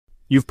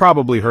You've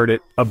probably heard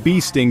it, a bee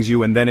stings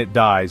you and then it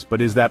dies, but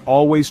is that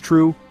always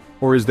true,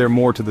 or is there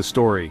more to the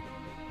story?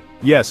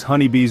 Yes,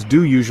 honeybees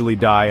do usually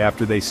die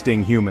after they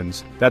sting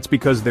humans. That's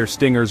because their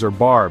stingers are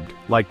barbed,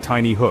 like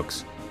tiny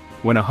hooks.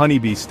 When a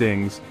honeybee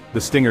stings,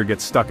 the stinger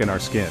gets stuck in our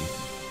skin.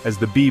 As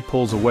the bee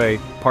pulls away,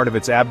 part of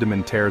its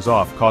abdomen tears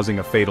off, causing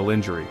a fatal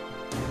injury.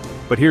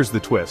 But here's the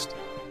twist.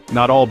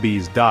 Not all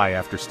bees die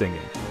after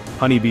stinging.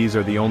 Honeybees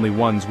are the only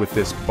ones with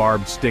this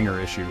barbed stinger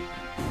issue.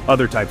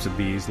 Other types of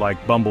bees,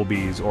 like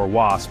bumblebees or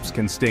wasps,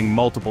 can sting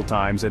multiple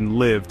times and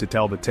live to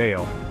tell the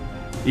tale.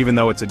 Even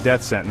though it's a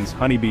death sentence,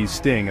 honeybees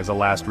sting as a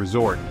last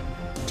resort.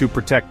 To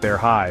protect their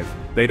hive.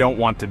 They don't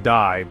want to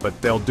die, but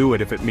they'll do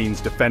it if it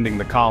means defending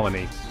the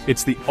colony.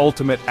 It's the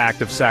ultimate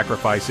act of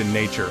sacrifice in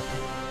nature.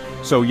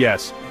 So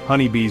yes,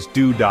 honeybees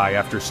do die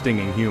after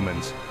stinging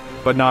humans.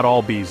 But not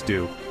all bees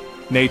do.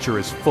 Nature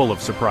is full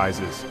of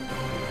surprises.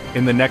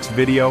 In the next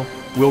video,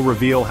 we'll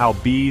reveal how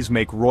bees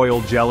make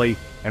royal jelly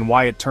and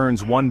why it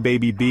turns one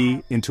baby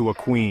bee into a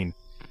queen.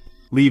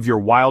 Leave your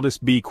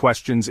wildest bee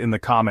questions in the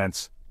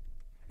comments.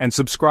 And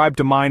subscribe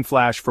to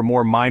MindFlash for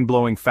more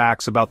mind-blowing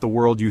facts about the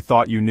world you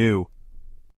thought you knew.